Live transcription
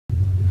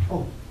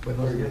Oh, but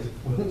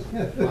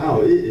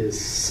Wow, it is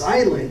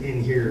silent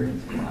in here.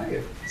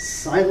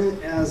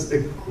 Silent as a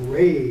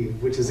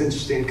grave, which is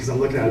interesting because I'm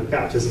looking at a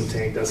baptism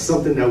tank. That's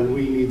something that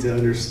we need to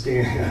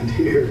understand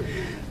here.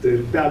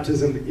 The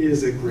baptism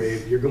is a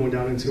grave. You're going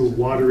down into a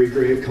watery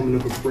grave, coming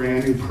up a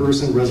brand new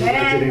person,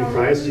 resurrected in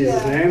Christ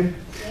Jesus' name.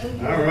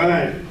 All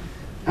right.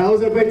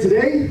 How's everybody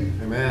today?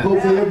 Amen.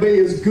 Hopefully everybody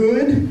is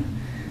good.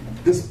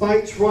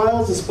 Despite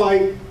trials,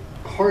 despite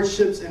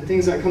hardships and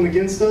things that come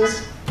against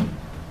us,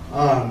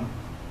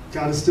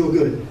 God is still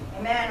good.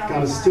 Amen.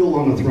 God is still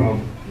on the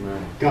throne.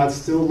 Amen. God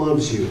still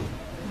loves you.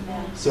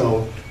 Amen.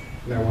 So,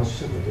 now why don't you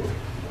shut the door?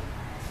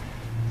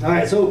 All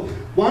right, so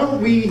why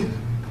don't we're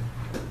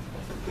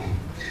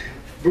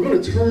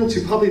going to turn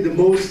to probably the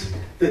most,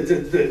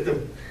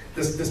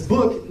 this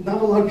book,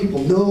 not a lot of people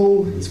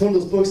know. It's one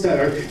of those books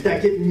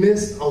that get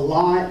missed a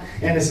lot,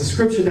 and it's a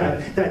scripture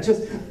that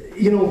just,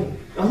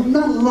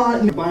 not a lot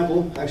in the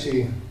Bible,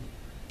 actually,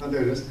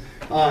 there it is,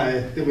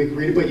 that we can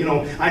read it, but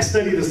I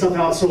study this stuff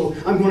out, so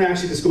I'm going to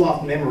actually just go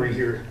off memory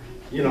here,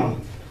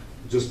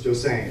 just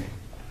saying.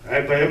 All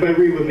right, but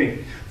everybody read with me.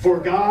 For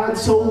God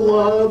so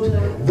loved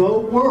the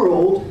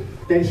world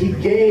that he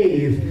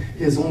gave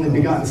his only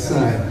begotten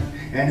Son,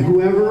 and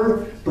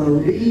whoever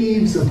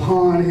believes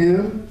upon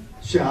him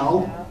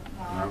shall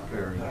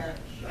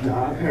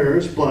not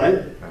perish,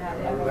 but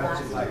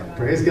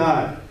praise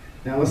God.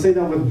 Now let's say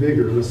that with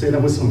vigor. Let's say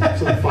that with some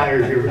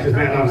fire here, because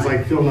man, I was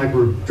feeling like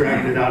we're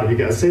dragging it out of you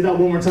guys. Say that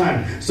one more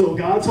time. So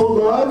God so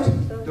loved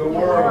The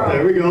world.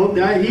 There we go.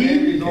 That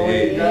he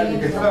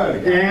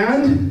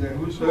and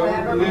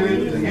whosoever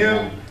believes in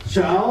him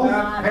shall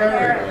not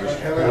perish.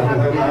 have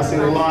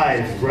everlasting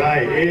life.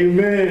 Right.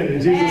 Amen.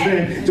 In Jesus'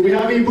 name. Do we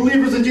have any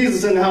believers in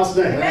Jesus in the house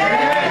today?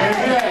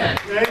 Amen.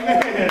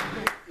 Amen.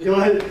 Go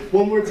ahead.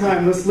 One more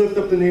time. Let's lift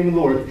up the name of the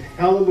Lord.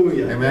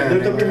 Hallelujah. Amen.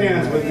 Lift up your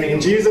hands with me.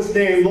 In Jesus'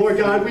 name, Lord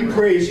God, we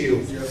praise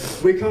you.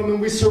 We come and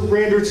we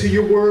surrender to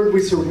your word.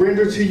 We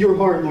surrender to your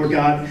heart, Lord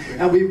God.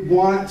 And we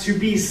want to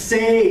be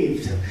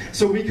saved.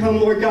 So we come,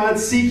 Lord God,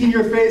 seeking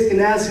your face and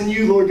asking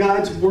you, Lord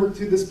God, to work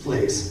through this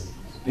place.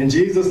 In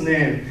Jesus'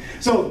 name.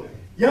 So,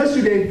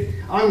 yesterday,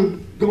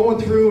 I'm going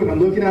through and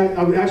I'm looking at,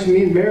 actually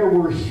me and Mary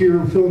were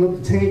here filling up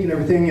the tank and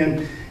everything,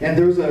 and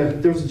there was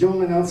a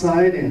gentleman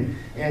outside, and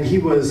he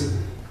was,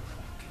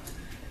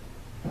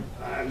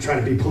 I'm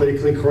trying to be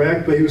politically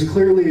correct, but he was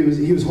clearly,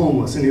 he was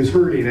homeless and he was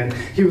hurting, and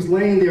he was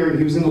laying there and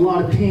he was in a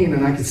lot of pain,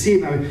 and I could see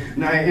it,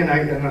 and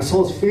I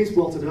saw his face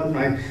welted up, and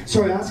I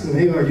started asking him,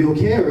 hey, are you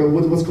okay, or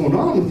what's going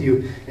on with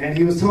you? And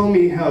he was telling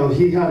me how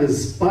he had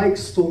his bike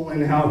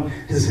stolen, how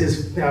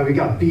how he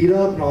got beat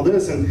up and all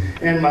this, and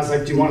I was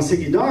like, do you want to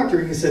see your doctor?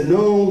 And he said,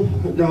 no,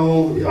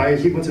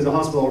 he went to the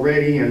hospital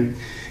already, and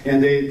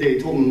they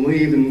told him to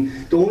leave, and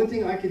the only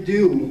thing I could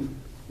do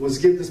was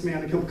give this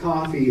man a cup of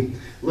coffee,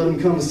 let him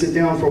come and sit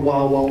down for a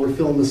while we're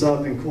filling this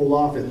up and cool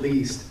off at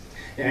least.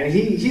 And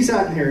he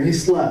sat in here and he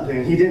slept,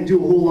 and he didn't do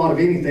a whole lot of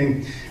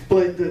anything.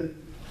 But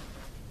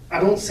I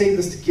don't say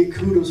this to get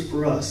kudos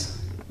for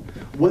us.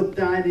 What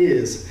that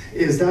is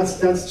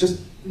that's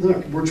just,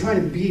 look, we're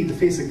trying to be the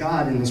face of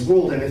God in this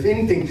world, and if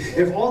anything,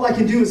 if all I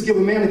can do is give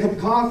a man a cup of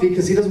coffee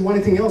because he doesn't want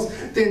anything else,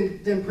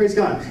 then praise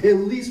God. At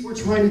least we're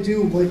trying to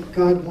do what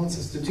God wants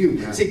us to do.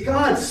 Yeah. See,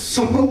 God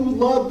so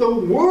loved the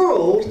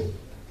world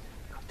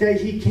that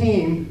he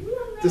came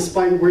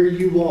despite where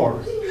you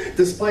are,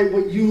 despite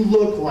what you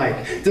look like,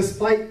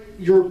 despite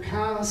your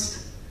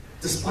past,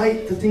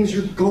 despite the things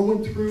you're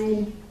going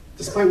through,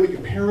 despite what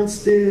your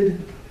parents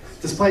did,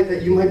 despite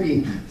that you might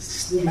be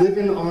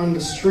living on the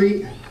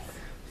street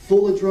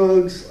full of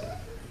drugs,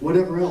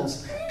 whatever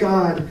else.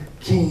 God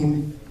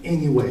came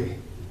anyway.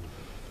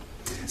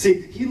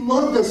 See, he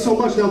loved us so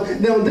much.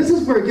 Now this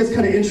is where it gets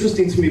kind of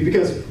interesting to me,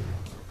 because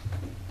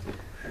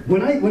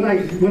when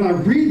I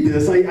read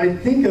this, I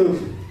think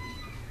of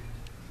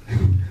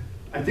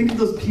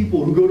those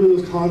people who go to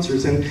those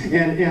concerts, and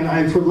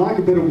I, for lack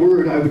of a better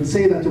word, I would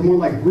say that they're more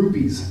like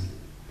groupies.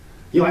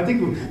 I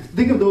think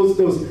of those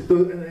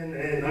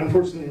and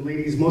unfortunately,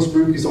 ladies, most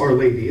groupies are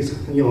ladies,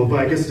 but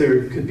I guess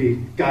there could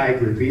be guy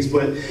groupies,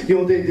 but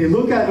they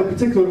look at a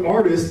particular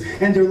artist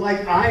and they're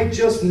like, I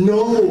just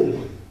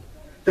know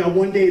that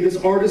one day this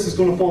artist is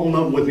going to fall in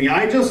love with me.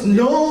 I just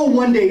know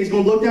one day he's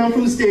going to look down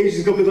from the stage,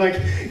 he's going to be like,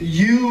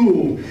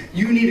 you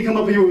need to come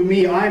up here with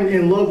me, I'm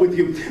in love with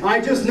you. I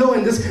just know,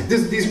 and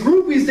these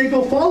groupies, they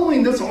go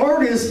following this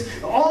artist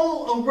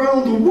all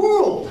around the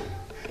world,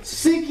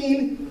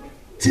 seeking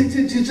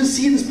to just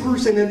see this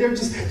person, and they're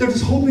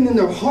just hoping in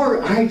their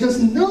heart, I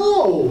just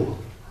know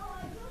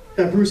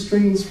that Bruce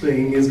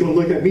Springsteen is going to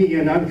look at me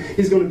and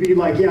he's going to be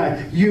like,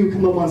 yeah, you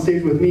come up on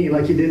stage with me,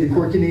 like he did the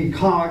Courtney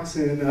Cox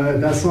and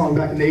that song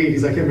back in the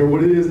 80s. I can't remember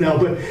what it is now,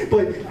 but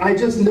I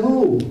just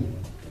know.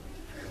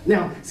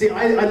 Now, see,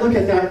 I look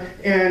at that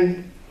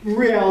and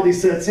reality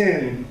sets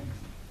in.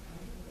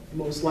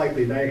 Most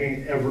likely that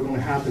ain't ever going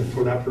to happen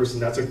for that person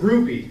that's a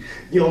groupie.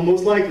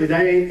 Most likely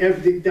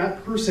that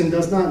person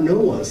does not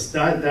know us.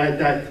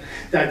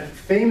 That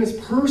famous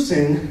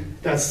person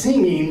that's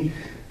singing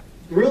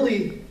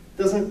really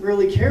doesn't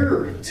really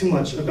care too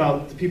much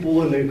about the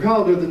people in the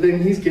crowd, other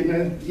than he's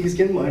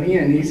getting money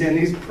and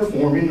he's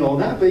performing and all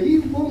that. But he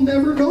will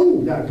never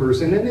know that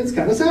person, and it's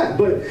kind of sad.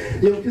 But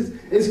because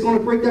it's going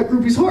to break that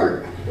groupie's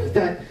heart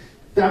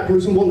that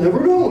person will never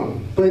know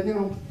him. But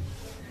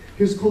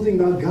here's the cool thing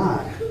about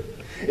God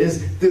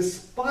is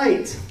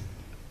despite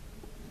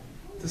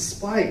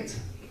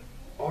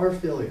our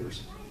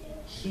failures,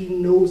 He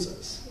knows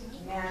us.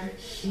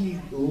 He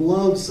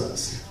loves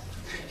us.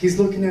 He's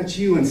looking at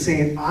you and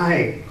saying,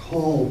 I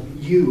call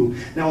you.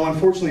 Now,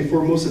 unfortunately,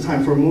 for most of the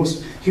time, for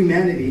most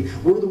humanity,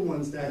 we're the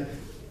ones that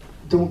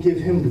don't give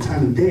Him the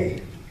time of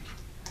day.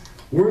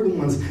 We're the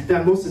ones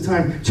that most of the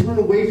time turn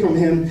away from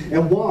Him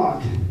and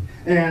walk.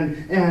 And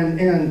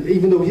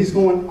even though He's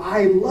going,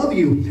 I love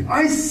you.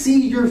 I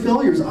see your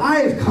failures.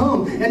 I've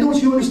come. And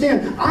don't you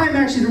understand? I'm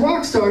actually the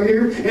rock star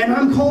here, and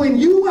I'm calling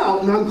you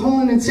out. And I'm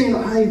calling and saying,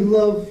 I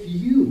love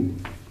you.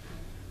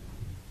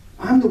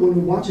 I'm the one who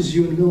watches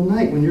you in the middle of the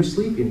night when you're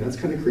sleeping. That's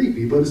kind of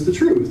creepy, but it's the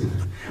truth.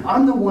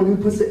 I'm the one who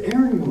puts the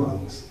air in your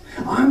lungs.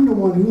 I'm the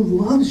one who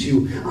loves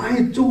you. I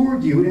adore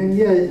you. And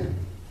yet,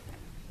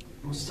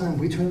 most of the time,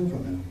 we turn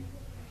from Him.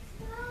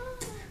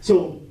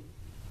 So,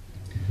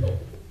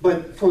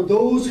 but for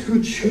those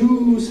who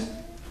choose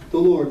the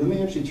Lord, let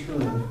me actually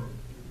turn.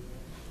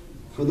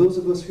 For those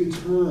of us who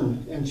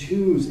turn and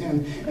choose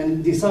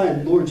and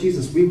decide, Lord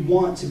Jesus, we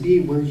want to be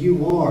where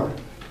you are,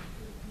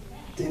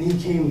 then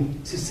He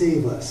came to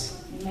save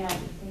us. Amen.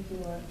 Thank you,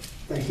 Lord.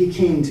 That He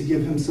came to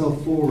give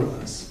Himself for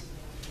us.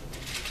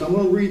 So I'm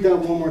going to read that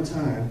one more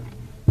time.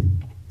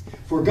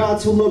 For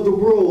God so loved the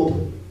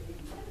world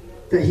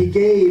that He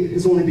gave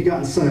His only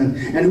begotten Son,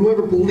 and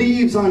whoever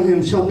believes on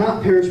Him shall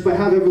not perish but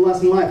have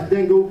everlasting life.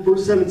 Then go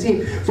verse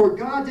 17. For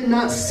God did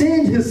not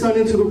send His Son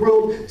into the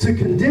world to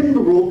condemn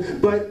the world,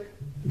 but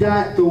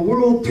that the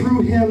world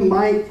through Him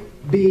might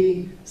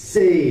be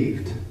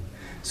saved.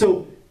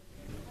 So,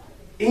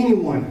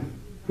 anyone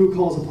who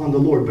calls upon the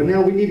Lord. But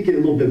now we need to get a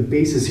little bit of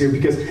basis here,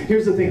 because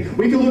here's the thing.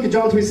 We can look at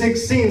John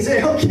 3:16 and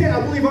say, okay, I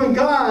believe on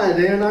God,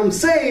 and I'm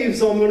saved,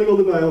 so I'm going to go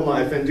live my own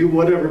life and do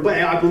whatever.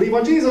 But I believe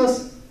on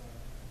Jesus.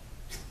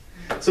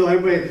 So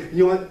everybody,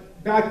 you know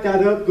what? Back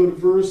that up. Go to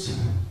verse,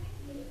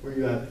 where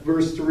you at?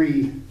 Verse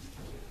 3.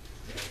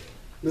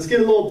 Let's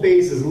get a little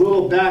basis, a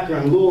little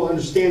background, a little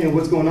understanding of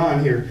what's going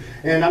on here.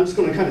 And I'm just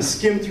going to kind of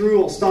skim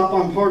through. I'll stop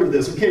on part of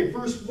this. Okay,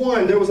 verse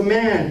 1. There was a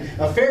man,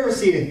 a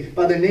Pharisee,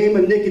 by the name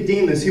of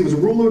Nicodemus. He was a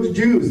ruler of the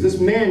Jews. This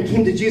man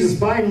came to Jesus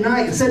by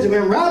night and said to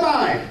him,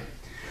 Rabbi,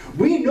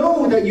 we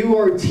know that you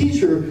are a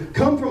teacher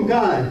come from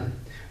God,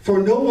 for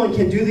no one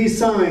can do these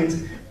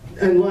signs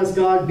unless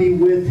God be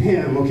with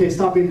him. Okay,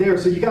 stopping there.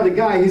 So you got a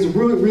guy, he's a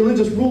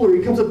religious ruler.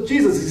 He comes up to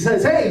Jesus. He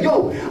says, hey,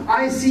 yo,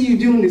 I see you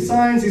doing these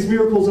signs, these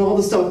miracles, and all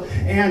this stuff,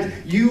 and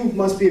you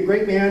must be a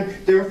great man.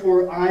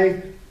 Therefore,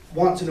 I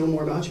want to know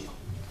more about you.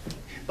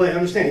 But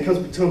understand, he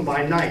comes to him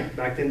by night.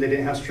 Back then, they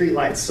didn't have street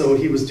lights, so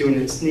he was doing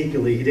it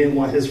sneakily. He didn't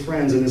want his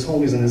friends and his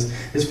homies and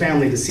his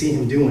family to see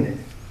him doing it.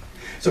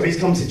 So he's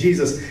come to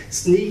Jesus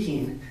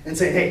sneaking and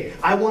saying, hey,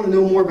 I want to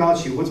know more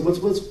about you. What's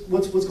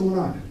going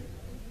on?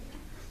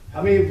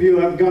 How many of you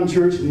have gone to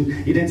church and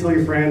you didn't tell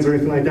your friends or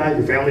anything like that?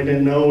 Your family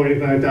didn't know or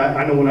anything like that?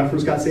 I know when I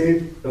first got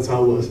saved, that's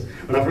how it was.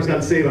 When I first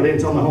got saved, I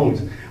didn't tell my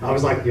homies. I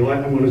was like, you know what,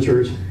 I'm going to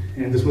church.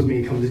 And this was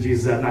me coming to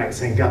Jesus that night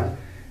saying, God,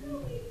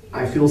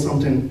 I feel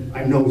something.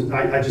 I know,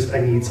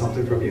 I need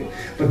something from you.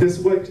 But this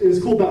is what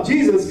is cool about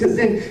Jesus, because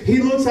then he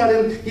looks at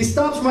him, he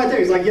stops right there.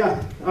 He's like,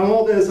 yeah, I'm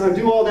all this, I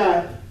do all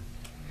that.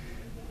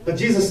 But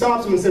Jesus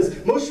stops him and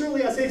says, most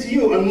surely I say to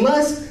you,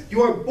 unless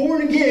you are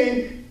born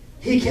again,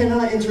 he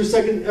cannot enter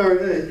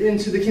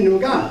into the kingdom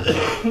of God.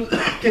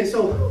 Okay,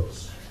 so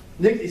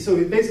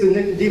basically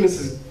Nicodemus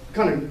is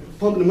kind of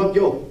pumping him up.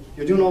 Yo,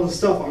 you're doing all this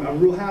stuff.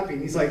 I'm real happy.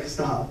 And he's like,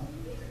 stop.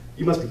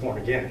 You must be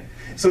born again.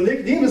 So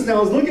Nicodemus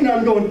now is looking at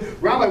him going,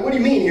 Rabbi, what do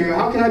you mean here?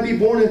 How can I be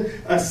born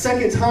a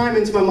second time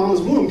into my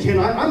mama's womb?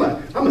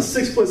 I'm a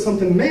 6 foot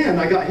something man.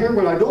 I got hair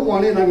where I don't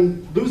want it, and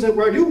I'm losing it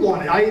where I do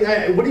want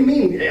it. What do you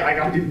mean? I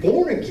got to be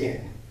born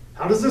again.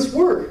 How does this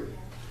work?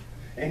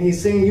 And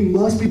he's saying, you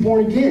must be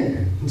born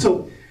again. And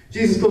so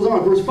Jesus goes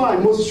on, verse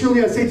 5, most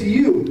surely I say to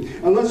you,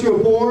 unless you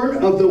are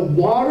born of the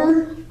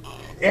water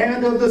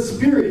and of the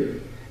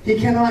Spirit, he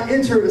cannot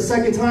enter a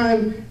second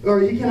time,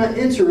 or he cannot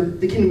enter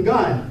the kingdom of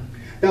God.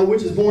 That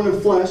which is born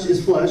of flesh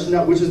is flesh, and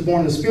that which is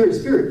born of spirit is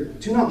spirit.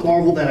 Do not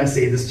marvel that I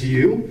say this to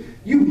you.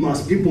 You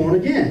must be born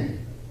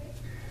again.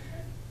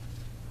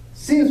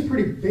 Seems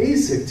pretty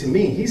basic to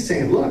me. He's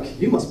saying, look,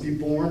 you must be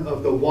born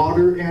of the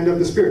water and of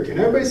the Spirit. Can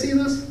everybody see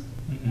this?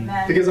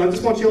 Amen. Because I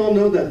just want you all to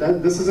know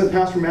that this isn't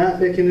Pastor Matt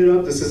making it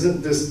up. This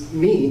isn't just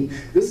me.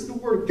 This is the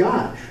Word of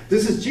God.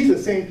 This is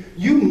Jesus saying,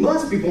 you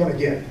must be born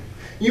again.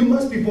 You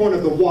must be born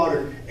of the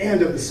water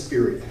and of the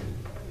Spirit.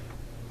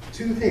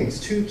 Two things,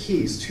 two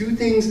keys, two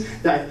things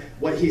that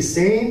what he's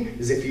saying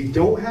is if you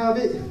don't have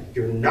it,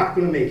 you're not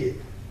going to make it.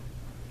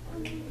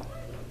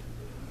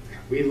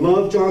 We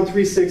love John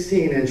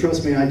 3:16, and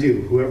trust me, I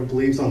do. Whoever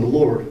believes on the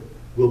Lord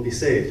will be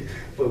saved.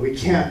 But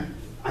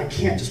I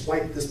can't just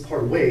wipe this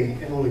part away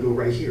and only go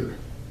right here.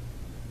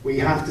 We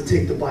have to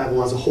take the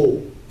Bible as a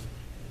whole.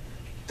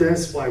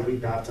 That's why we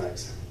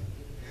baptize.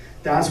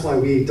 That's why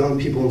we dunk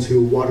people into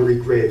a watery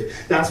grave.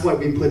 That's why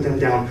we put them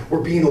down.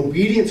 We're being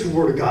obedient to the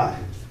Word of God.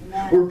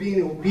 We're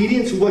being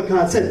obedient to what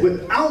God said.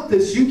 Without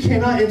this, you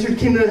cannot enter the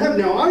kingdom of heaven.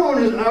 Now, I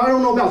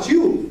don't know about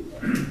you,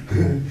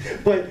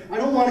 but I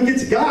don't want to get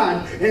to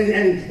God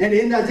and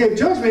in that day of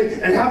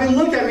judgment and have Him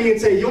look at me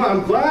and say, yo,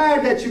 I'm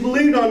glad that you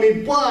believed on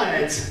me,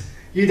 but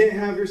you didn't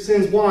have your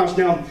sins washed.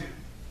 Now,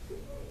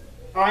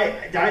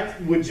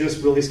 that would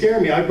just really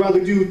scare me. I'd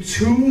rather do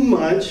too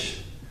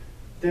much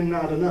than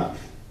not enough.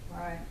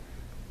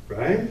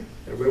 Right?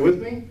 Everybody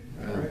with me?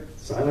 Right.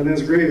 Silent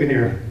as a grave in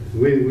here.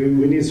 We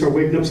need to start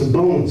waking up some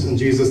bones in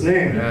Jesus'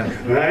 name.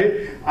 Yeah.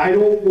 Right? I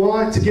don't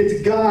want to get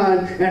to God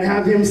and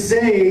have Him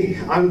say,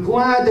 I'm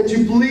glad that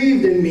you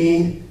believed in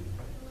me,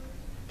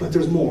 but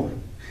there's more.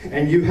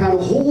 And you had a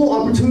whole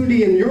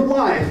opportunity in your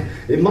life,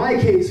 in my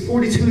case,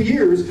 42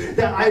 years,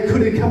 that I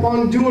could have kept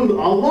on doing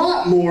a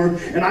lot more,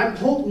 and I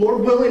hope,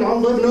 Lord willing,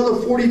 I'll live another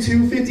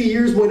 42, 50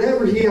 years,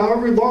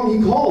 however long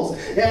He calls.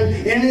 And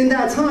in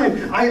that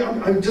time,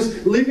 I'm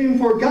just living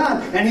for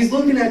God, and He's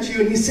looking at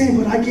you and He's saying,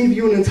 but I gave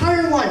you an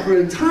entire life, or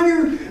an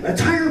entire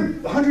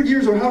 100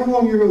 years, or however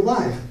long you're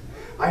alive.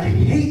 I'd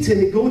hate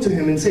to go to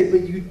Him and say,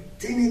 but you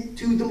didn't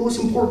do the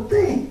most important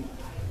thing.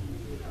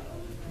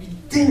 You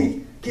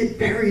didn't get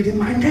buried in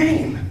my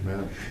name.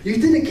 Yeah. You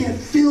didn't get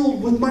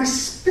filled with my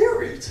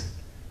Spirit.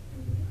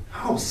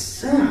 How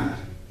sad.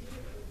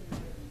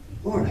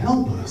 Lord,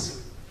 help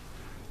us.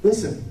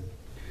 Listen,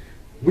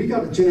 we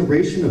got a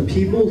generation of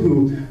people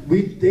who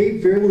they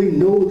barely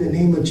know the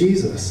name of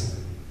Jesus.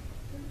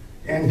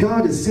 And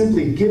God has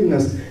simply given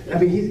us,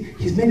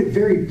 He's made it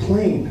very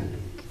plain.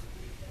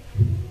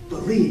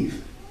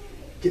 Believe,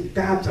 get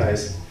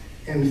baptized,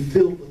 and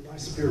filled with my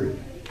Spirit.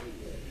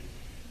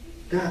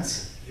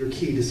 That's your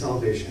key to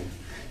salvation.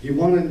 You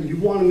want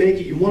to make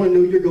it, you want to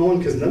know you're going,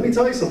 because let me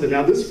tell you something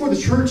now, this is for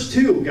the church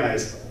too,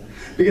 guys.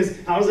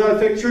 Because how does that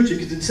affect church? You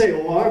could say,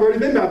 well, I've already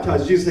been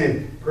baptized in Jesus'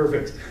 name.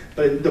 Perfect.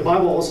 But the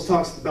Bible also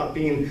talks about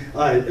being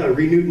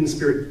renewed in the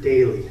Spirit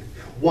daily.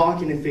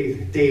 Walking in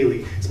faith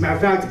daily. As a matter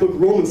of fact, the book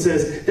of Romans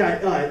says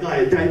that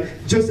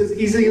just as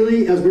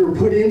easily as we were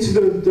put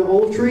into the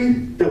olive tree,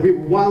 that we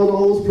were wild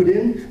olives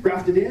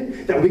grafted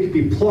in, that we could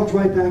be plucked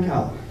right back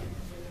out.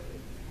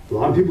 A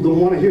lot of people don't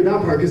want to hear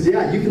that part because,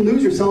 yeah, you can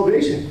lose your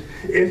salvation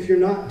if you're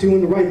not doing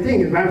the right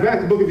thing. As a matter of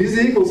fact, the book of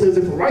Ezekiel says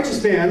if a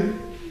righteous man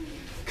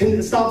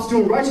stops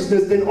doing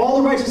righteousness, then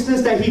all the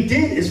righteousness that he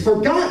did is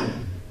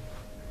forgotten.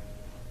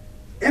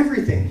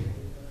 Everything.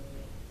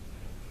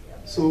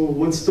 So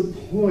what's the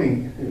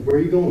point? Where are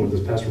you going with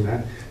this, Pastor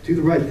Matt? Do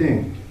the right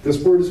thing.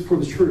 This word is for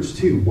the church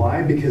too.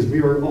 Why? Because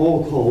we are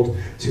all called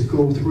to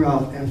go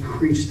throughout and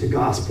preach the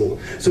gospel.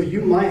 So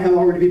you might have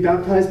already been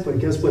baptized, but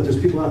guess what? There's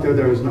people out there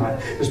that is not.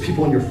 There's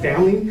people in your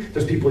family.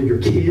 There's people, your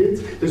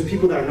kids. There's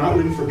people that are not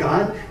living for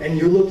God. And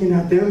you're looking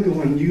at them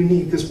going, you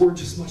need this word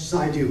just as much as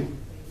I do.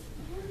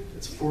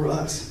 It's for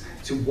us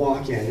to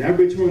walk in.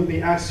 Everybody turn with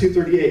me, Acts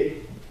 2:38.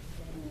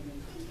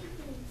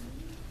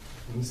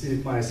 Let me see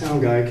if my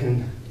sound guy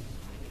can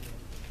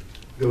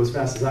go as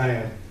fast as I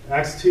am.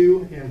 Acts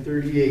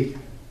 2:38.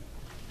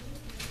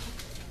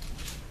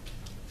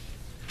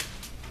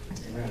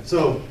 Amen.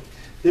 So,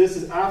 this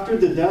is after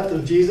the death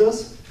of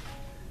Jesus.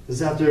 This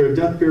is after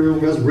death, burial,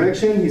 and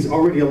resurrection. He's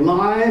already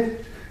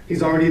alive.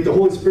 The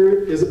Holy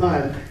Spirit is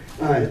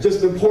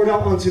just been poured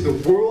out onto the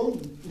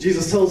world.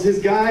 Jesus tells his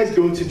guys,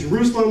 go to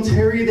Jerusalem,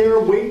 tarry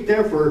there, wait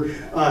there for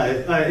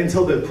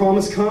until the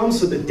promise comes,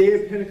 so the day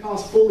of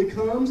Pentecost fully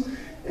comes.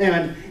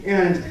 And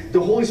the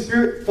Holy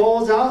Spirit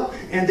falls out,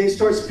 and they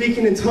start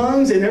speaking in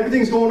tongues, and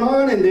everything's going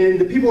on, and then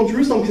the people in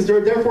Jerusalem, because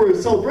they're there for a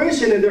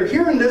celebration, and they're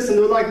hearing this, and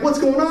they're like, what's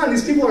going on?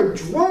 These people are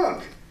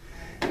drunk.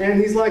 And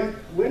he's like,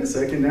 wait a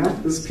second now,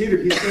 this is Peter,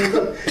 he stands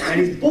up,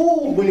 and he's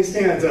bold when he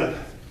stands up.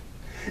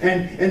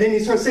 And then he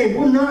starts saying,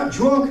 we're not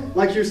drunk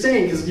like you're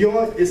saying, because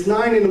it's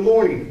 9 in the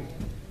morning.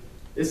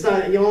 It's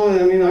not,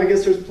 I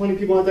guess there's plenty of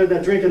people out there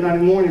that drink at 9 in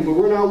the morning, but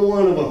we're not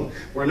one of them.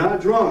 We're not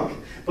drunk.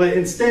 But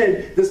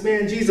instead, this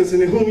man Jesus,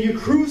 in whom you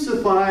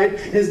crucified,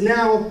 is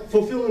now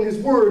fulfilling his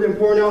word and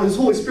pouring out his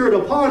Holy Spirit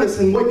upon us.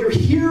 And what you're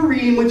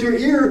hearing with your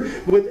ear,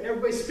 with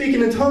everybody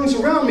speaking in tongues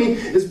around me,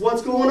 is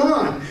what's going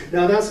on.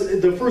 Now, that's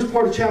the first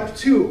part of chapter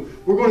 2.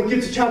 We're going to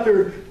get to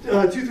chapter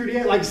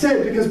 2:38, like I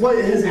said, because what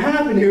has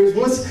happened here is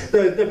once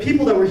the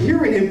people that were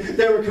hearing him,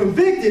 they were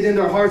convicted in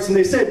their hearts, and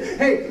they said,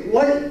 hey,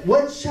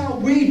 what shall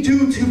we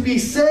do to be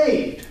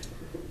saved?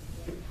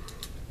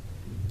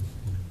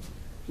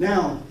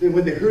 Now,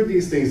 when they heard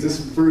these things, this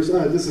is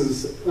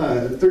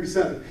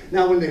 37.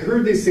 Now, when they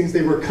heard these things,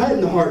 they were cut in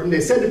the heart, and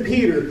they said to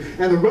Peter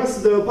and the rest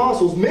of the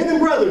apostles, men and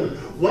brethren,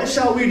 what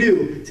shall we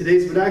do?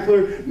 Today's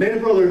vernacular, men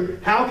and brother,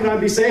 how can I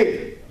be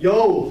saved?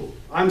 Yo,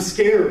 I'm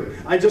scared.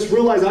 I just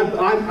realized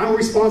I'm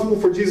responsible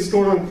for Jesus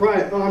going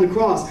on the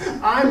cross.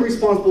 I'm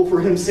responsible for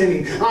him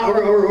sinning,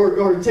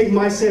 or taking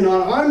my sin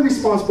on. I'm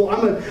responsible.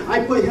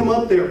 I put him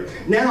up there.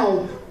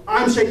 Now,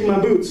 I'm shaking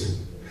my boots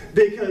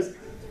because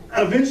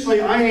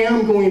eventually I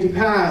am going to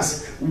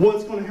pass.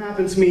 What's going to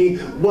happen to me?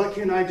 What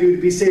can I do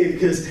to be saved?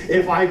 Because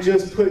if I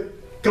just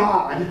put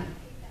God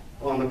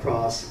on the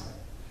cross,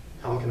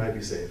 how can I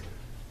be saved?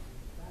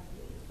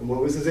 And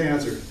what was his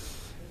answer?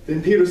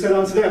 Then Peter said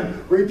unto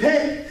them,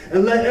 repent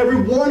and let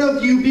every one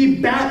of you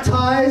be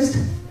baptized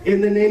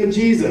in the name of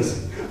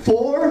Jesus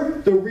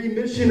for the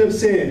remission of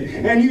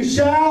sin, and you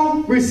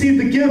shall receive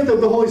the gift of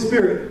the Holy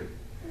Spirit.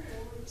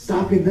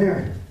 Stopping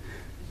there.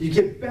 You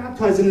get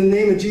baptized in the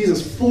name of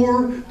Jesus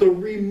for the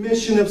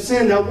remission of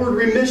sin. That word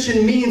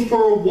remission means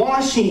for a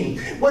washing.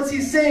 What's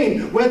he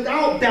saying?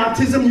 Without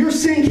baptism, your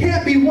sin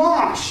can't be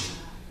washed.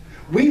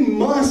 We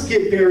must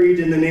get buried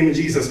in the name of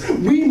Jesus.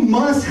 We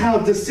must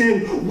have the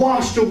sin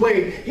washed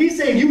away. He's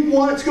saying, you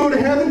want to go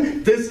to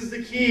heaven? This is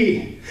the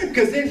key.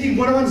 Because then he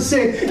went on to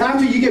say,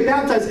 after you get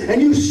baptized,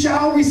 and you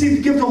shall receive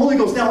the gift of the Holy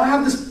Ghost. Now I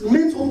have this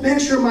mental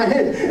picture in my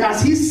head.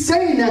 As he's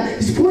saying that,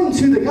 he's pointing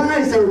to the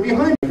guys that are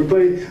behind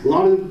everybody.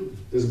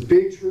 There's a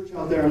big church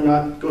out there, I'm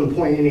not going to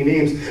point any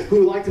names,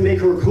 who like to make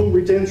her a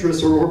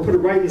co-redemptress or put her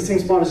right in the same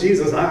spot as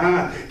Jesus.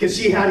 Because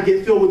she had to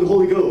get filled with the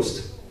Holy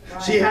Ghost.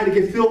 She had to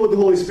get filled with the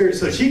Holy Spirit,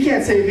 so she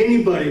can't save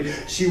anybody.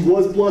 She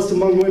was blessed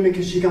among women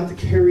because she got to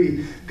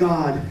carry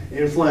God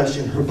in flesh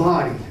in her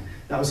body.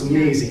 That was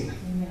amazing.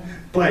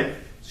 But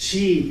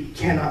she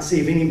cannot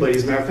save anybody.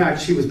 As a matter of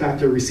fact, she was back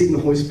there receiving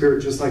the Holy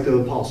Spirit just like the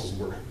apostles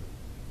were.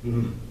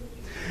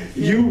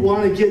 You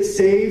want to get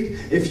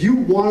saved? If you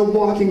want to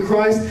walk in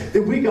Christ,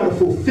 then we got to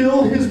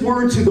fulfill his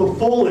word to the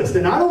fullest.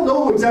 And I don't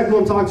know exactly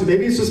what I'm talking to.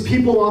 Maybe it's just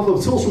people off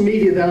of social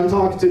media that I'm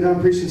talking to, that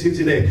I'm preaching to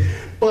today.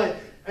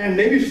 And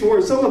maybe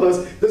for some of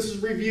us, this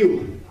is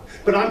review.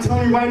 But I'm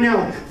telling you right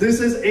now, this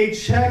is a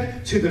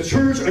check to the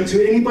church and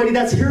to anybody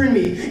that's hearing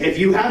me. If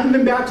you haven't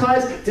been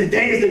baptized,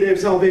 today is the day of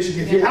salvation.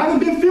 If you haven't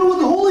been filled with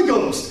the Holy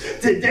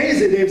Ghost, today is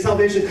the day of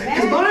salvation.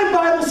 Because my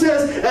Bible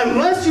says,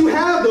 unless you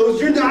have those,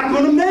 you're not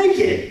going to make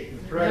it.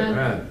 Right.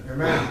 Amen.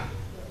 Amen.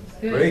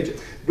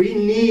 Great. We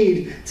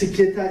need to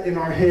get that in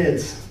our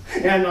heads.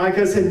 And like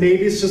I said,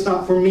 maybe it's just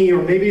not for me,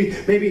 or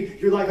maybe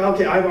you're like,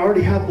 okay, I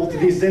already have both of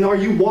these. Then are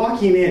you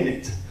walking in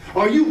it?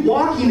 Are you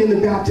walking in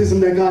the baptism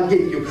that God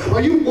gave you?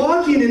 Are you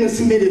walking in a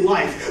submitted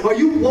life? Are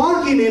you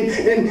walking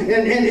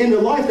in the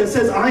life that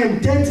says, I am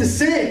dead to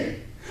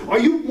sin? Are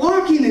you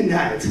walking in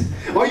that?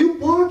 Are you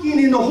walking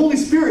in the Holy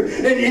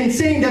Spirit and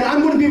saying that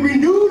I'm going to be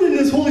renewed in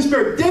this Holy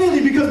Spirit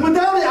daily, because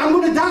without it I'm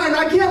going to die and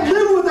I can't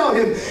live without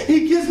him.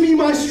 He gives me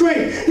my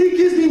strength. He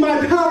gives me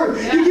my power.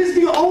 He gives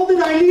me all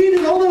that I need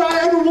and all that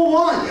I ever will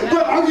want.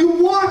 But are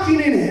you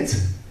walking in it?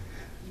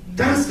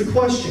 That's the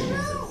question.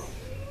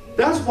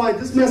 That's why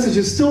this message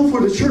is still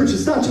for the church.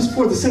 It's not just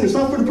for the sinner. It's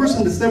not for the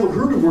person that's never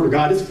heard of the Word of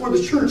God. It's for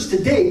the church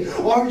today.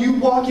 Are you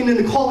walking in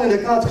the calling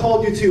that God's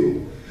called you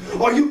to?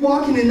 Are you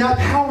walking in that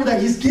power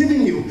that he's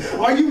giving you?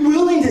 Are you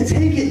willing to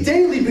take it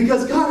daily,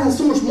 because God has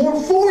so much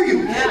more for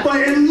you? Yeah.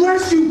 But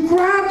unless you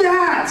grab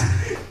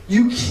that,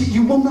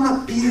 you will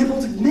not be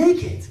able to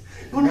make it.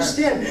 You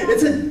understand?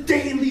 It's a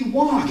daily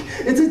walk.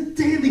 It's a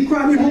daily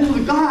grabbing hold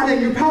of God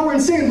and your power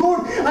and saying,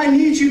 Lord, I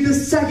need you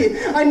this second.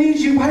 I need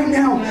you right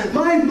now.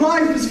 My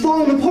life is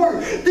falling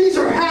apart. Things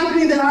are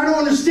happening that I don't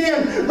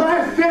understand.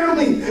 My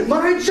family,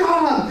 my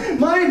job,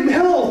 my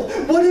health,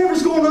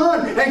 whatever's going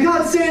on. And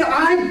God's saying,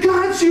 I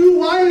got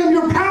you. I am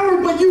your power,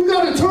 but you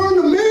got to turn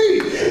to me,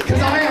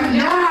 because I am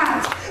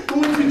not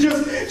going to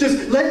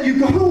just let you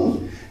go.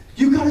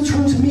 You got to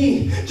turn to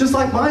me. Just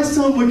like my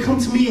son would come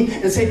to me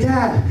and say,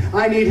 Dad,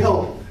 I need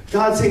help.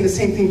 God's saying the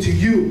same thing to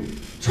you.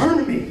 Turn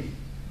to me.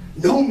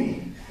 Know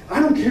me. I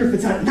don't care if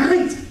it's at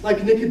night,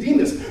 like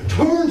Nicodemus.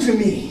 Turn to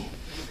me,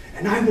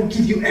 and I will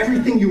give you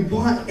everything you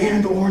want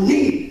and or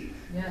need.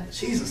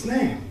 Yes. In Jesus'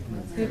 name.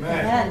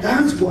 Amen.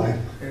 That's why.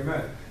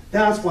 Amen.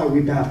 That's why we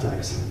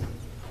baptize.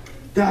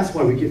 That's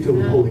why we get filled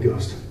with the Holy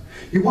Ghost.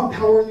 You want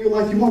power in your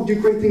life? You want to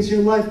do great things in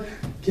your life?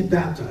 Get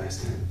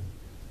baptized.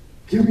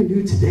 Get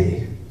renewed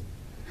today.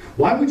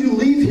 Why would you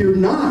leave here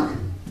not?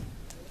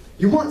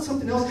 You want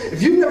something else?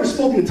 If you've never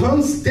spoken in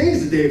tongues, today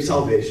is the day of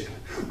salvation.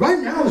 Right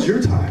now is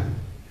your time.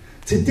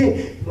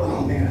 Today,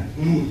 oh man.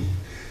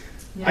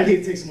 I need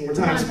to take some more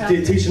time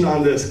teaching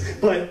on this.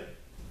 But,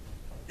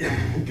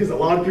 because a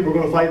lot of people are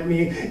going to fight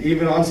me,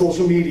 even on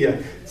social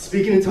media.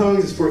 Speaking in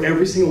tongues is for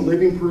every single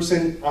living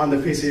person on the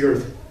face of the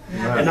earth.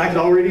 Yeah. And I can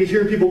already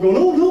hear people going,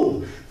 oh no,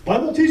 the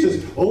Bible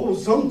teaches, oh,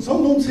 some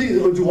don't say,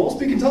 do all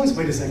speak in tongues?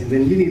 Wait a second,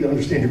 then you need to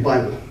understand your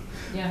Bible.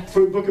 Yeah. For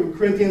the book of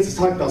Corinthians, it's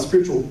talking about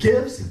spiritual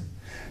gifts,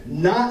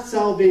 not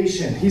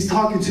salvation. He's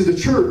talking to the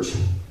church.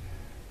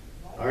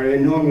 All right, I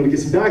know I'm going to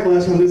get some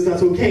backlash on this.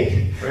 That's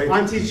okay. Right.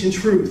 I'm teaching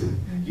truth.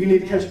 You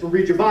need to catch up and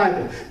read your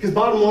Bible. Because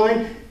bottom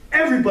line,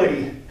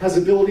 everybody has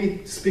the ability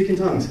to speak in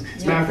tongues.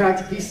 As a matter of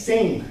fact, he's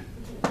saying.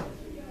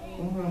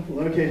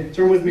 Okay,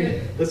 turn with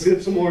me. Let's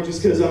get some more,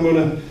 just because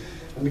I'm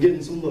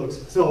getting some looks.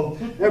 So,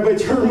 everybody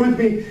turn with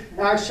me.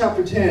 Acts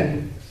chapter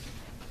 10.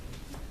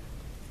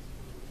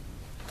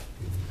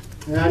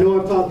 And I know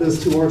I've taught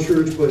this to our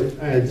church, but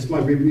this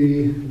might be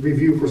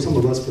review for some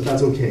of us, but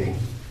that's okay.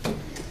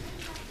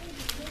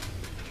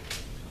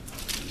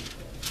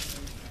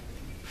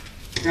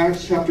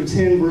 Acts chapter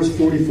 10, verse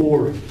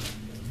 44.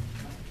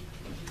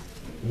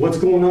 What's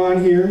going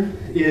on here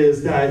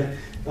is that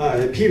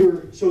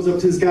Peter shows up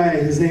to this guy.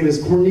 His name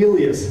is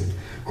Cornelius.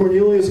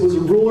 Cornelius was a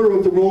ruler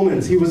of the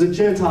Romans. He was a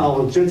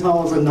Gentile. A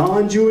Gentile is a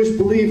non-Jewish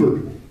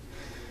believer.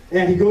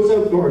 And he goes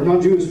up, or a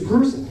non-Jewish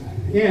person.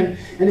 And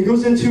he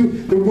goes into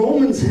the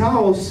Roman's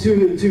house,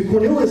 to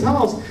Cornelius'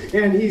 house,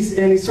 and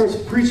he starts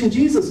preaching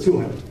Jesus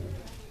to him.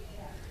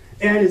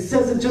 And it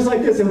says it just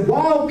like this. And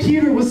while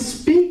Peter was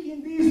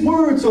speaking these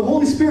words, the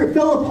Holy Spirit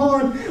fell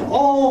upon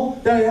all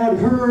that had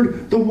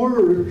heard the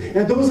word.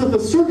 And those of the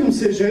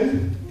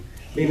circumcision,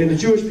 meaning the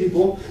Jewish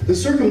people,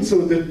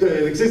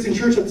 the existing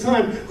church at the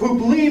time, who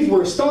believed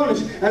were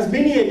astonished, as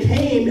many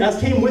as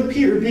came with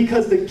Peter,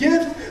 because the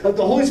gift of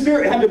the Holy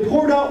Spirit had been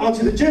poured out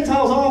onto the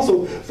Gentiles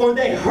also, for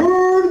they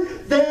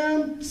heard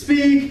them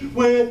speak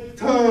with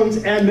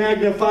tongues and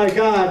magnify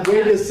God.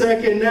 Wait a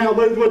second now,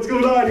 what's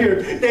going on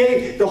here?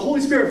 The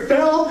Holy Spirit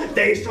fell,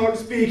 they started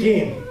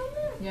speaking.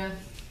 Yes.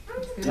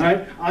 All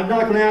right? I'm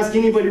not going to ask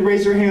anybody to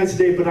raise their hands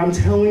today, but I'm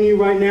telling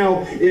you right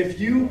now, if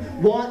you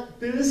want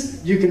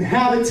this, you can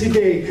have it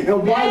today.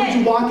 And why would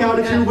you walk out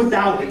of here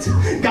without it?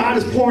 God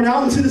is pouring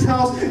out into this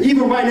house.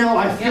 Even right now,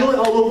 I feel it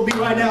all over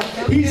me right now.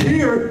 He's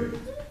here.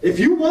 If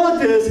you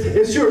want this,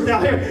 it's yours.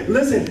 Now here,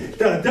 listen,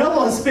 the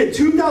devil has spent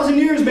 2,000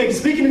 years making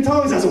speaking in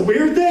tongues. That's a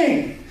weird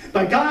thing.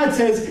 But God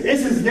says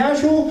it's as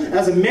natural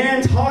as a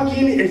man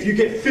talking if you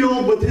get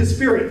filled with his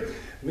spirit.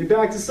 Let me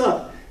back this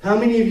up. How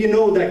many of you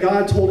know that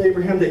God told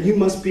Abraham that you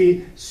must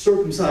be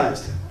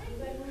circumcised?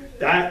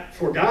 That,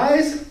 for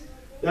guys,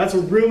 that's a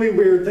really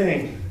weird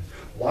thing.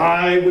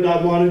 Why would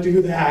I want to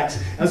do that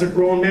as a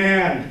grown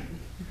man?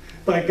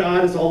 But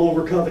God is all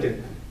over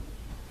covenant.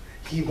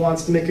 He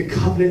wants to make a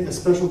covenant, a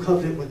special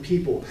covenant with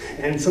people.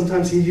 And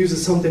sometimes he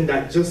uses something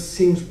that just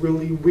seems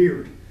really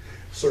weird.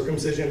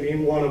 Circumcision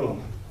being one of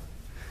them.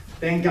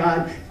 Thank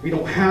God we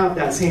don't have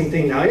that same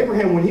thing. Now,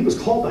 Abraham, when he was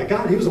called by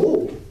God, he was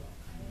old.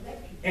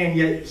 And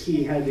yet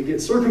he had to get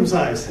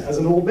circumcised as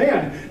an old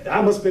man.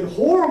 That must have been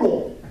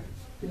horrible.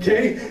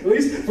 Okay? At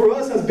least for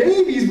us as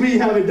babies, we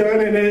have it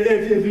done. And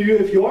if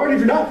you are, and if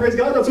you're not, praise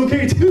God, that's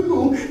okay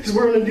too. Because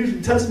we're in the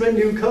New Testament,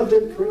 New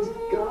Covenant, praise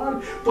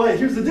God. But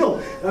here's the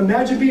deal.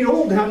 Imagine being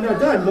old and having that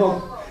done.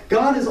 Well,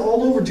 God is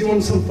all over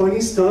doing some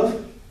funny stuff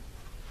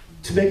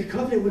to make a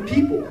covenant with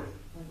people.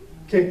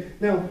 Okay?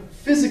 Now,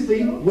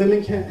 physically,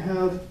 women can't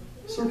have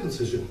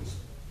circumcision.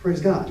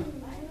 Praise God.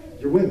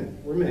 You're women.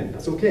 We're men.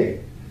 That's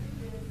okay.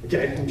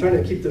 Okay? I'm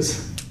trying to keep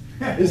this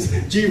as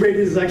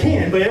G-rated as I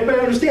can, but everybody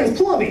understands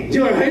plumbing,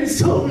 you know, right?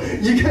 So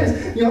you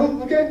guys, you know,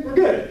 okay, we're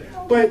good.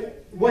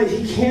 But what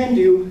he can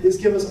do is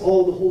give us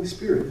all the Holy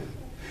Spirit.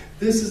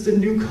 This is the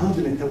new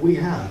covenant that we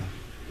have.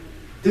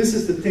 This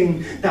is the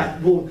thing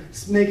that will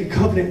make a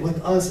covenant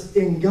with us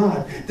in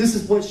God. This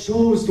is what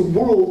shows the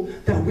world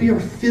that we are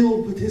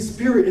filled with his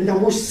Spirit and that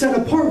we're set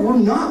apart. We're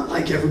not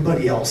like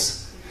everybody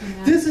else.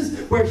 Yeah. This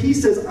is where he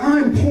says,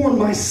 I'm pouring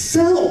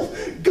myself,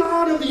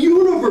 God of the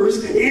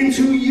universe,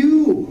 into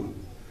you.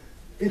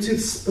 Into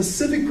the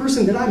specific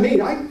person that I made.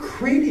 I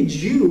created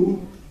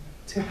you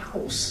to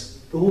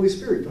house the Holy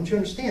Spirit. Don't you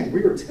understand?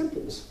 We are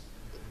temples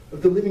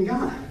of the living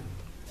God.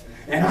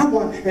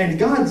 And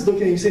God's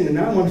looking at you saying, and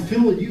I want to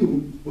fill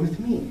you with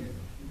me.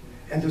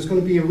 And there's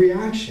going to be a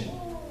reaction.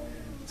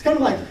 It's kind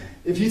of like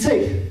if you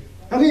take,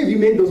 how many of you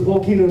made those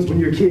volcanoes when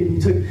you were a kid?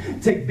 And you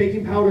take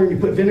baking powder and you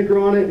put vinegar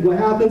on it, and what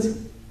happens?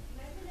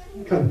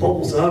 It kind of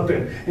bubbles up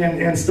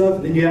and stuff,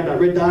 and then you have that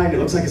red dye and it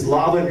looks like it's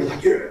lava, and you're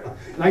like, yeah.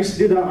 And I used to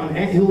do that on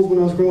ant hills when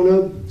I was growing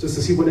up, just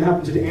to see what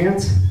happened to the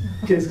ants.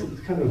 Okay, it's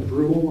kind of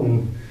brutal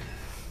and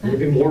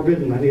maybe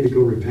morbid, and I need to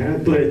go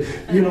repent. But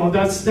you know,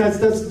 that's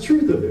the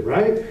truth of it,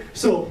 right?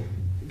 So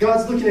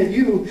God's looking at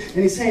you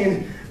and he's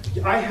saying,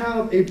 I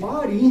have a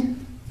body,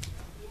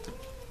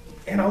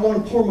 and I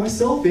want to pour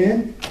myself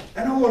in,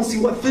 and I want to see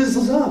what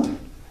fizzles up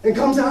and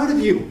comes out of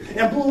you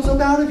and blows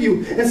up out of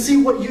you and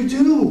see what you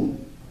do.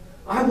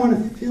 I want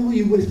to fill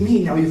you with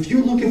me. Now, if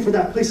you're looking for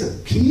that place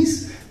of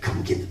peace,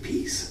 come get the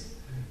peace.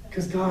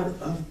 Because God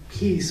of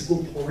peace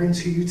will pour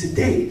into you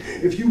today.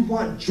 If you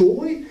want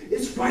joy,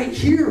 it's right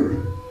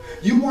here.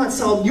 You want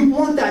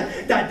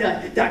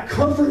that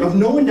comfort of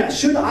knowing that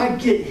should I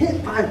get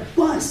hit by a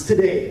bus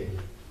today,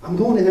 I'm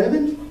going to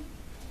heaven.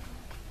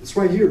 It's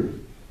right here.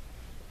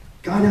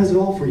 God has it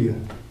all for you.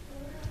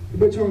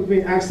 Everybody turn with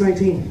me, Acts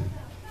 19.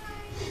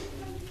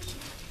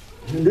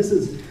 And this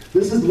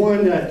is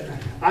one that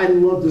I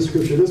love the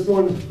scripture. This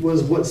one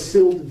was what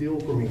sealed the deal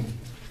for me.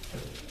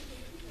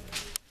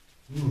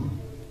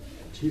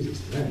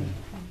 Jesus, man.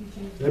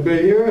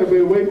 Everybody here? Everybody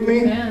awake with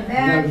me?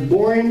 Not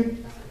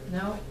boring?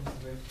 No.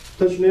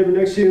 Touch your neighbor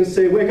next to you and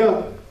say, wake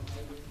up.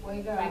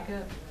 Wake up. Wake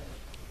up.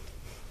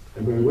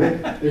 Everybody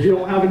awake? If you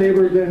don't have a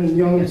neighbor, then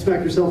you know,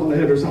 smack yourself on the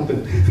head or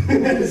something.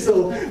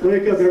 So,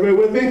 wake up. Everybody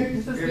with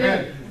me? This is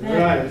good. All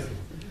right.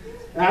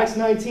 Acts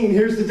 19,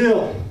 here's the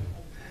deal.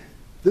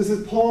 This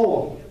is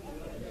Paul.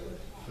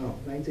 No,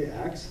 19,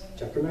 Acts,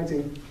 chapter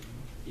 19.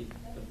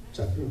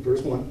 Chapter,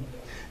 verse 1.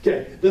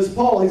 Okay, this is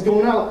Paul. He's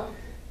going out.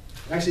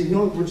 Actually, you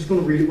know what? We're just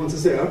going to read it once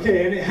and say,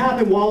 okay, and it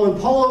happened while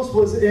Apollos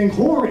was in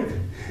Corinth.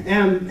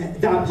 And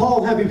that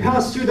Paul, having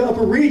passed through the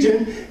upper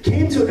region,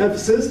 came to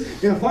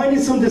Ephesus, and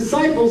finding some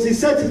disciples, he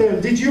said to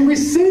them, did you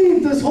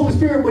receive this Holy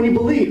Spirit when you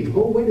believed?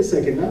 Oh, wait a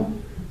second now.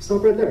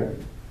 Stop right there.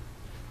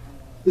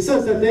 It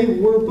says that they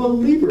were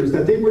believers,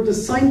 that they were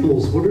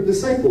disciples. What are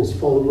disciples?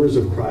 Followers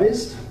of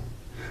Christ.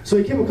 So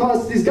he came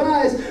across these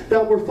guys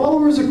that were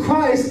followers of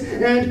Christ,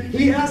 and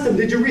he asked them,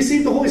 did you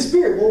receive the Holy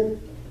Spirit? Well,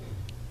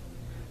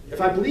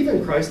 if I believe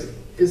in Christ,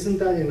 isn't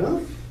that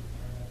enough?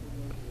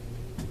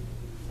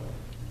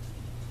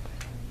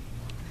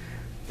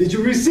 Did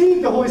you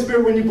receive the Holy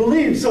Spirit when you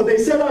believed? So they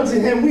said unto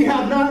him, we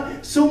have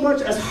not so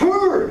much as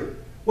heard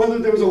whether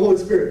there was a Holy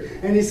Spirit.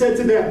 And he said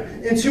to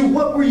them, into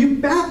what were you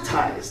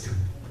baptized?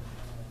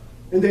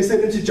 And they said,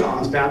 into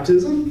John's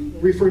baptism,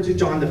 referring to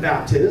John the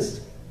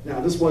Baptist.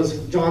 Now this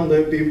was, John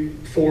lived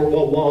before,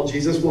 while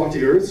Jesus walked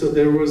the earth, so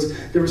they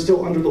were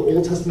still under the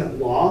Old Testament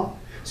law.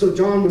 So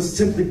John was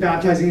simply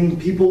baptizing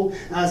people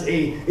as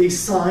a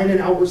sign, an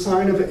outward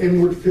sign of an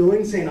inward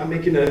feeling, saying, I'm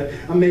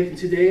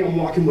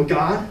walking with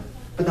God.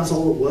 But that's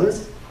all it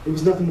was. It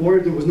was nothing more.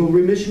 There was no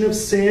remission of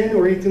sin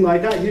or anything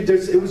like that.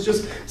 It was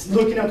just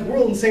looking at the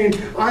world and saying,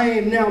 I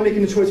am now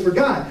making a choice for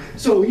God.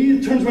 So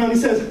he turns around and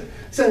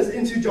says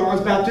into John's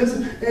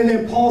baptism, and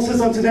then Paul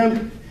says unto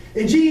them,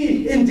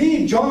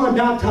 indeed, John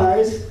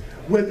baptized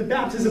with the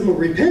baptism of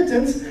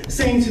repentance,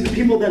 saying to the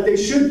people that they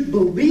should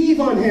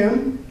believe on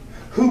him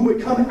who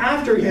would come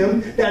after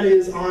him, that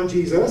is, on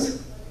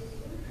Jesus.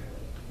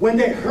 When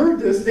they heard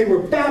this, they were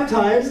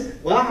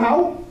baptized, well,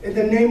 how? In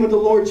the name of the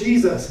Lord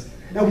Jesus.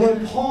 And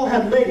when Paul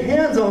had laid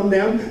hands on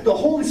them, the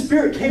Holy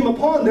Spirit came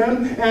upon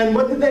them, and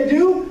what did they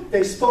do?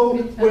 They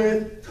spoke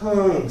with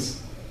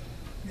tongues.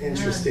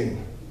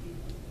 Interesting.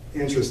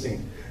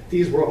 Interesting.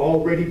 These were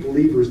already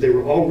believers. They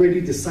were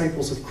already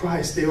disciples of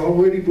Christ. They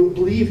already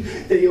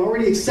believed, they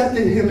already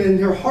accepted him in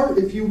their heart,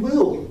 if you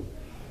will.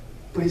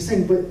 But he's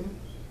saying, but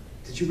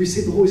did you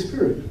receive the Holy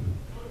Spirit?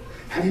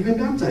 Have you been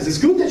baptized? It's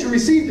good that you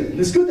received him.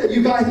 It's good that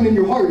you got him in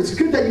your heart. It's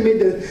good that you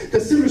made the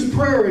sinner's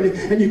prayer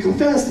and you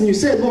confessed and you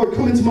said, Lord,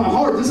 come into my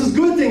heart. This is a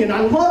good thing, and I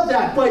love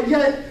that. But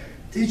yet,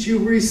 did you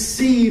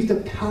receive the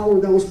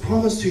power that was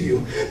promised to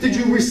you? Did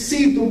you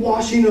receive the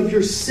washing of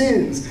your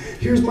sins?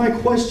 Here's my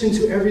question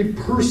to every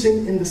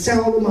person in the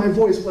sound of my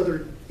voice,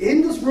 whether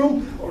in this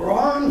room or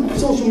on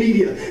social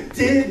media.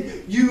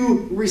 Did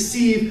you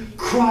receive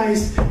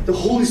Christ, the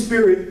Holy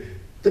Spirit,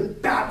 the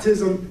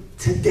baptism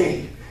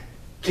today?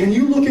 Can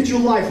you look at your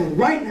life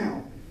right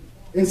now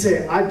and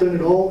say, I've done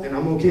it all and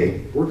I'm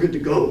okay. We're good to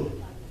go.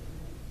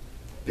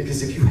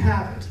 Because if you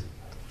haven't,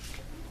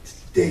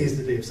 today is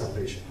the day of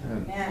salvation.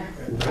 Amen.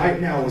 Right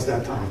now is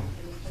that time.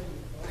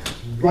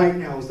 Right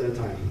now is that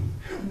time.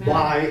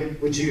 Why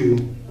would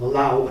you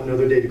allow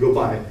another day to go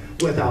by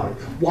without it?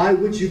 Why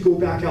would you go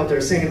back out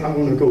there saying, I'm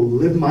going to go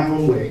live my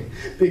own way?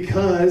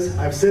 Because,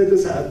 I've said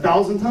this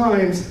 1,000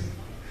 times,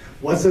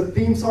 what's the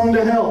theme song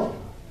to hell?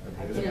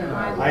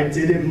 I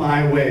did it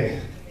my way.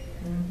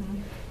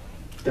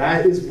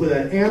 That is with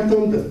an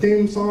anthem, the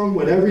theme song,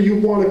 whatever you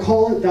want to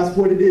call it, that's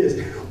what it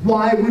is.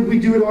 Why would we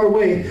do it our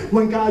way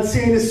when God's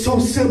saying it's so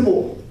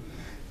simple?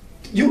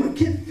 You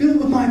get filled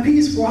with my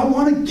peace, for I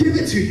want to give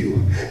it to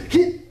you.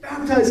 Get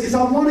baptized because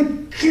I want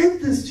to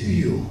give this to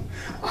you.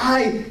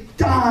 I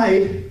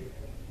died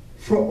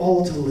for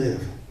all to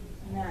live.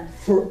 Amen.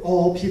 For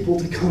all people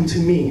to come to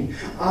me.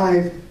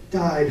 I've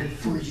died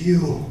for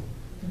you.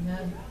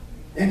 Amen.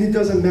 And it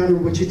doesn't matter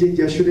what you did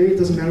yesterday. It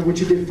doesn't matter what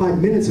you did 5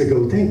 minutes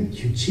ago.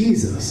 Thank you,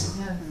 Jesus.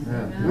 Yes.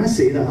 And I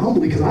say that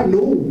humbly because I know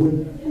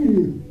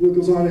what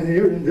goes on in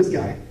here in this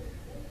guy.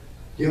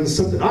 You know, the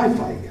stuff that I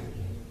fight.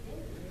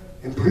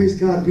 And praise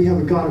God, we have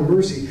a God of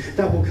mercy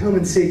that will come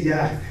and say,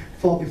 yeah,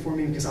 fall before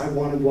me because I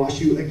want to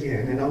wash you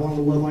again. And I want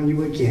to love on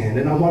you again.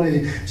 And I want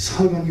to just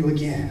hug on you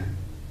again.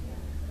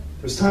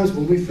 There's times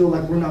when we feel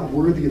like we're not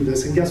worthy of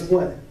this. And guess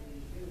what?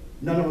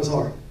 None of us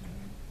are.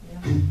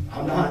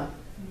 I'm not.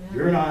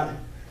 You're not.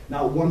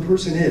 Not one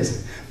person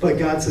is. But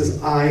God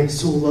says, I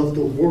so love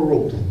the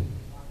world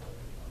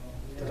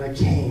that I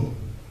came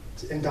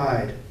and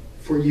died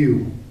for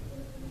you.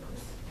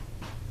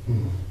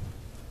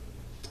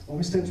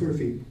 Always stand to our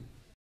feet.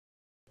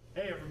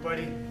 Hey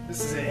everybody,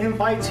 this is an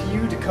invite to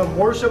you to come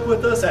worship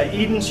with us at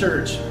Eden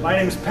Church. My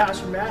name is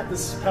Pastor Matt,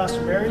 this is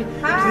Pastor Mary.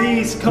 Hi.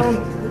 Please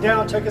come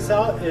down, check us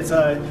out. It's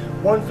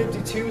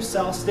 152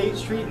 South State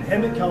Street in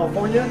Hemet,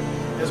 California.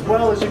 As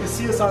well as you can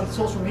see us on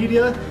social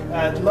media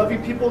at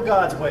Loving People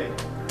God's Way.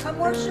 Come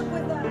worship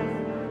with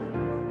us.